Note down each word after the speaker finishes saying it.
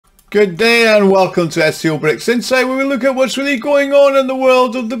Good day and welcome to SCO BRICS Insight, where we look at what's really going on in the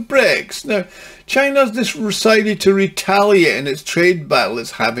world of the BRICS. Now, China's decided to retaliate in its trade battle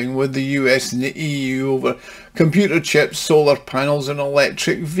it's having with the US and the EU over computer chips, solar panels and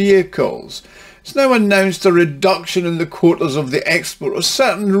electric vehicles. It's now announced a reduction in the quotas of the export of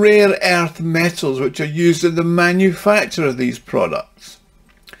certain rare earth metals which are used in the manufacture of these products.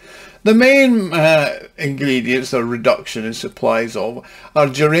 The main ingredients or reduction in supplies of are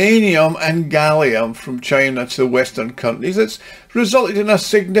germanium and gallium from China to the Western countries. It's resulted in a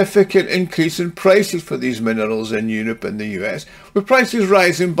significant increase in prices for these minerals in Europe and the US, with prices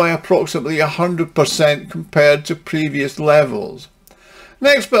rising by approximately 100% compared to previous levels. And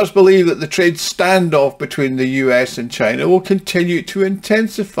experts believe that the trade standoff between the US and China will continue to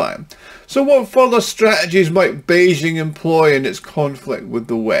intensify. So what further strategies might Beijing employ in its conflict with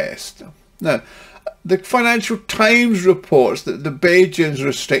the West? Now, the Financial Times reports that the Beijing's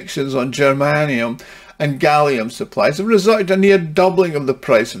restrictions on germanium and gallium supplies have resulted in a near doubling of the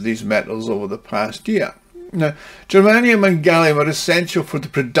price of these metals over the past year. Now, germanium and gallium are essential for the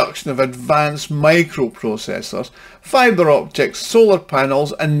production of advanced microprocessors, fiber optics, solar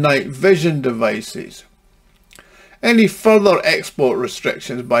panels and night vision devices. Any further export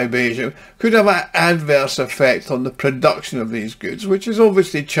restrictions by Beijing could have an adverse effect on the production of these goods, which is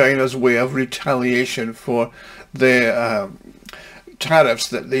obviously China's way of retaliation for the tariffs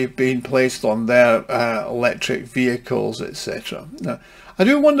that they've been placed on their electric vehicles, etc. Now, I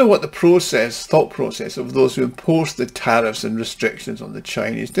do wonder what the thought process of those who impose the tariffs and restrictions on the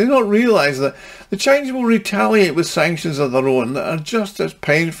Chinese do not realise that the Chinese will retaliate with sanctions of their own that are just as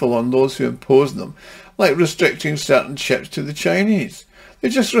painful on those who impose them, like restricting certain chips to the Chinese. They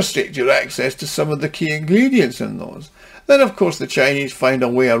just restrict your access to some of the key ingredients in those. Then of course the Chinese find a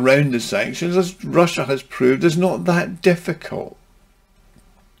way around the sanctions, as Russia has proved is not that difficult.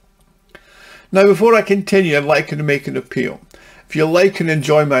 Now, before I continue, I'd like to make an appeal. If you like and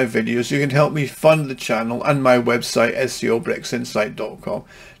enjoy my videos, you can help me fund the channel and my website scobricsinsight.com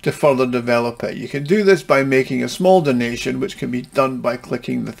to further develop it. You can do this by making a small donation, which can be done by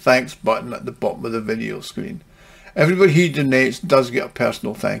clicking the thanks button at the bottom of the video screen. Everybody who donates does get a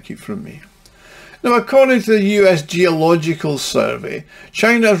personal thank you from me. Now, according to the US Geological Survey,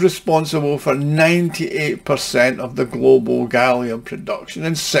 China is responsible for 98% of the global gallium production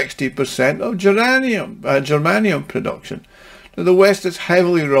and 60% of germanium production. Now, the West is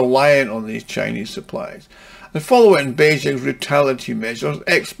heavily reliant on these Chinese supplies. And following Beijing's retaliatory measures,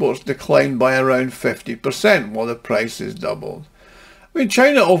 exports declined by around 50%, while the prices doubled. I mean,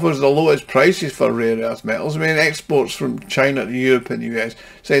 China offers the lowest prices for rare earth metals. I mean, exports from China to Europe and the US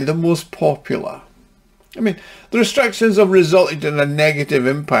say the most popular. I mean, the restrictions have resulted in a negative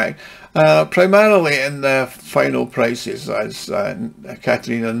impact, primarily in the final prices, as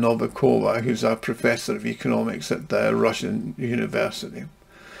Katerina Novikova, who's a professor of economics at the Russian university.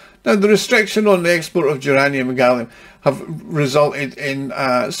 Now, the restriction on the export of germanium and gallium have resulted in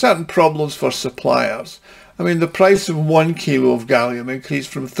certain problems for suppliers. I mean, the price of 1 kilo of gallium increased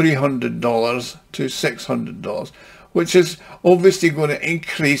from $300 to $600. Which is obviously going to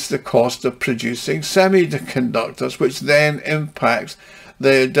increase the cost of producing semiconductors, which then impacts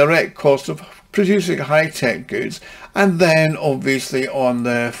the direct cost of producing high-tech goods, and then obviously on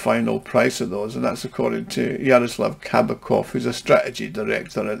the final price of those. And that's according to Yaroslav Kabakov, who's a strategy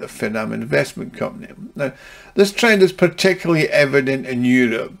director at the Finam investment company. Now, this trend is particularly evident in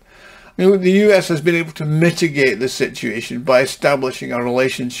Europe. The US has been able to mitigate the situation by establishing a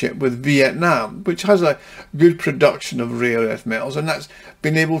relationship with Vietnam, which has a good production of rare earth metals, and that's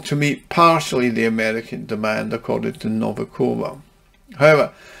been able to meet partially the American demand, according to Novikova.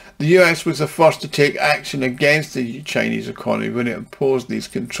 However, the US was the first to take action against the Chinese economy when it imposed these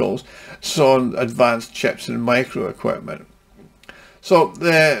controls on advanced chips and micro equipment. So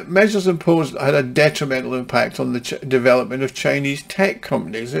the measures imposed had a detrimental impact on the development of Chinese tech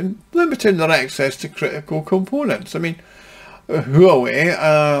companies in limiting their access to critical components. I mean, Huawei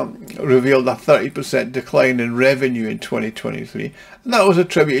revealed a 30% decline in revenue in 2023, and that was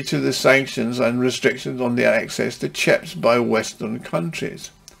attributed to the sanctions and restrictions on their access to chips by Western countries.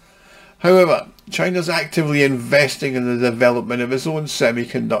 However, China is actively investing in the development of its own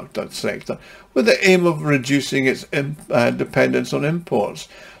semiconductor sector with the aim of reducing its dependence on imports.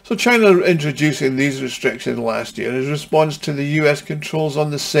 So China introducing these restrictions last year in response to the US controls on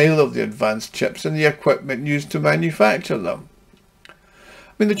the sale of the advanced chips and the equipment used to manufacture them. I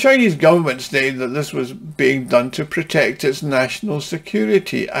mean, the Chinese government stated that this was being done to protect its national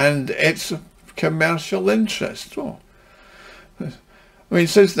security and its commercial interests. I mean,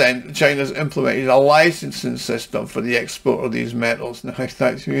 since then, China's implemented a licensing system for the export of these metals. Now,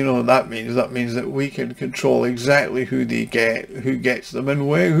 you know what that means? That means that we can control exactly who they get, who gets them, and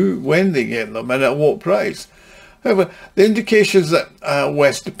when they get them, and at what price. However, the indications that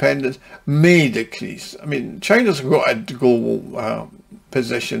West dependence may decrease. I mean, China's got a global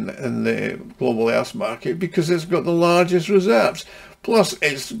position in the global earth market because it's got the largest reserves. Plus,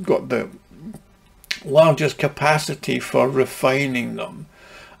 it's got the largest capacity for refining them.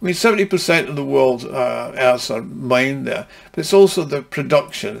 I mean, 70% of the world's earths are mined there, but it's also the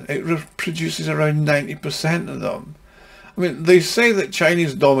production. It produces around 90% of them. I mean, they say that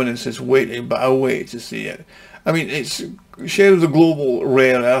Chinese dominance is waning, but I wait to see it. I mean, its share of the global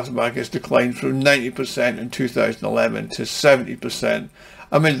rare earth market has declined from 90% in 2011 to 70%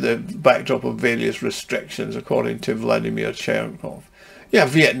 amid the backdrop of various restrictions, according to Vladimir Chernkov. Yeah,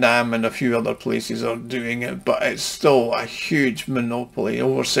 Vietnam and a few other places are doing it, but it's still a huge monopoly.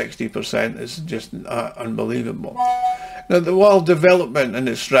 Over 60% is just unbelievable. Now, while development and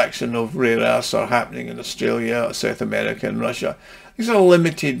extraction of rare earths are happening in Australia, South America and Russia, these are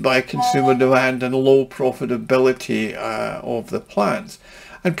limited by consumer demand and low profitability of the plants.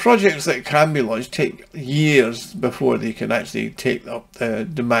 And projects that can be launched take years before they can actually take up the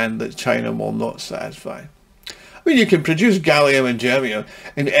demand that China will not satisfy. I mean, you can produce gallium and germanium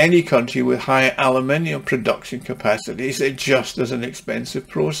in any country with high aluminium production capacities. It's just as an expensive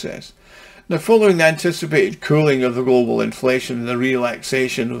process. Now, following the anticipated cooling of the global inflation and the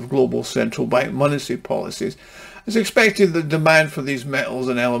relaxation of global central bank monetary policies, it's expected that demand for these metals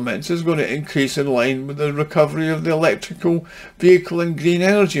and elements is going to increase in line with the recovery of the electrical vehicle and green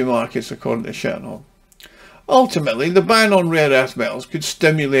energy markets, according to Chernkov. Ultimately, the ban on rare earth metals could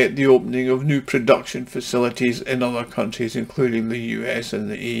stimulate the opening of new production facilities in other countries, including the US and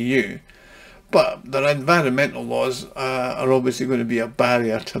the EU. But their environmental laws are obviously going to be a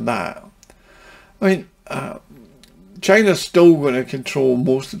barrier to that. I mean, China's still going to control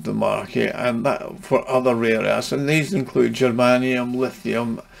most of the market, and that for other rare earths, and these include germanium,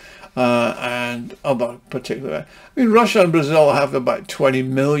 lithium, and other particular. I mean, Russia and Brazil have about 20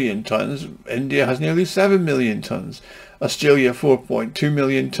 million tons. India has nearly 7 million tons. Australia 4.2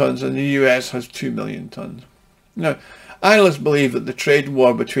 million tons, and the US has 2 million tons. Now, analysts believe that the trade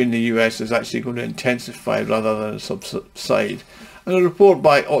war between the US is actually going to intensify rather than subside. And a report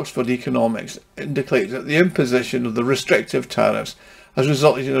by Oxford Economics indicates that the imposition of the restrictive tariffs has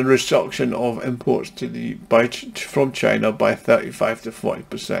resulted in a reduction of imports from China by 35 to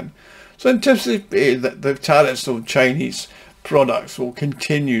 40%. So anticipate that the tariffs on Chinese products will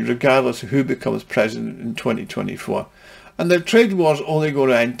continue regardless of who becomes president in 2024. And the trade war is only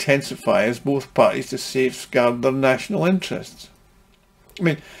going to intensify as both parties to safeguard their national interests. I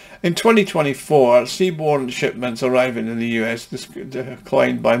mean, in 2024, seaborne shipments arriving in the US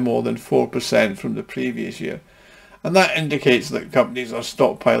declined by more than 4% from the previous year. And that indicates that companies are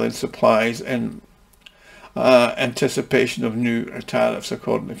stockpiling supplies in anticipation of new tariffs,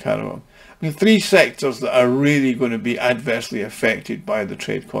 according to Chernkov. I mean, three sectors that are really going to be adversely affected by the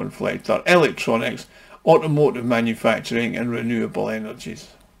trade conflict are electronics, automotive manufacturing and renewable energies.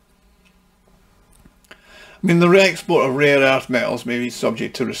 I mean, the export of rare earth metals may be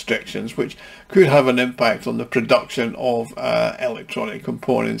subject to restrictions, which could have an impact on the production of electronic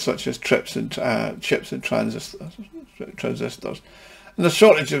components such as chips and transistors. And the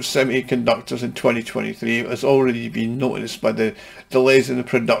shortage of semiconductors in 2023 has already been noticed by the delays in the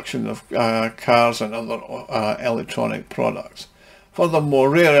production of cars and other electronic products. Furthermore,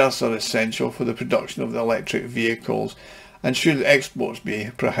 rare earths are essential for the production of the electric vehicles, and should exports be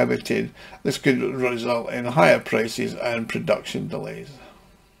prohibited, this could result in higher prices and production delays.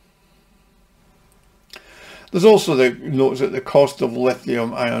 There's also the notes that the cost of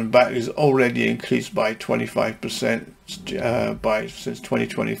lithium-ion batteries already increased by 25% since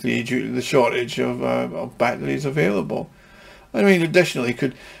 2023 due to the shortage of batteries available. I mean, additionally,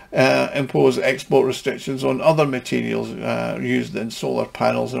 could impose export restrictions on other materials used in solar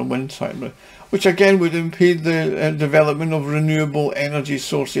panels and wind turbines, which again would impede the development of renewable energy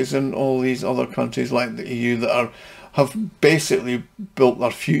sources in all these other countries like the EU that have basically built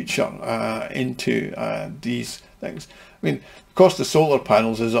their future into these things. I mean, the cost of solar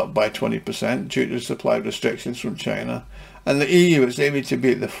panels is up by 20% due to supply restrictions from China, and the EU is aiming to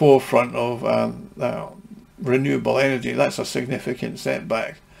be at the forefront of renewable energy. That's a significant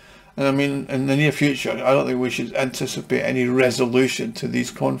setback. And I mean, in the near future, I don't think we should anticipate any resolution to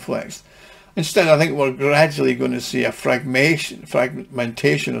these conflicts. Instead, I think we're gradually going to see a fragmentation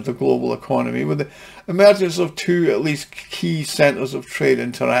of the global economy with the emergence of two at least key centres of trade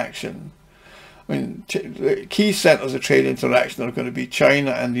interaction. I I mean, the key centres of trade interaction are going to be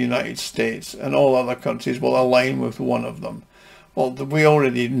China and the United States, and all other countries will align with one of them. Well, we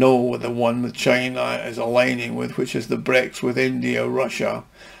already know the one with China is aligning with, which is the BRICS with India, Russia,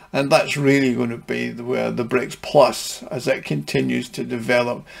 and that's really going to be where the BRICS Plus, as it continues to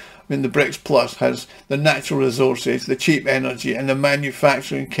develop. I mean, the BRICS Plus has the natural resources, the cheap energy, and the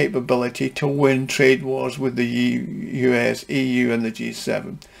manufacturing capability to win trade wars with the US, EU, and the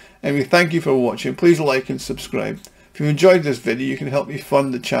G7. Anyway, thank you for watching. Please like and subscribe. If you enjoyed this video, you can help me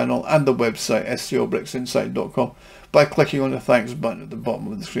fund the channel and the website SCOBRICSinsight.com by clicking on the thanks button at the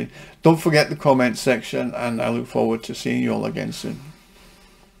bottom of the screen. Don't forget the comment section, and I look forward to seeing you all again soon.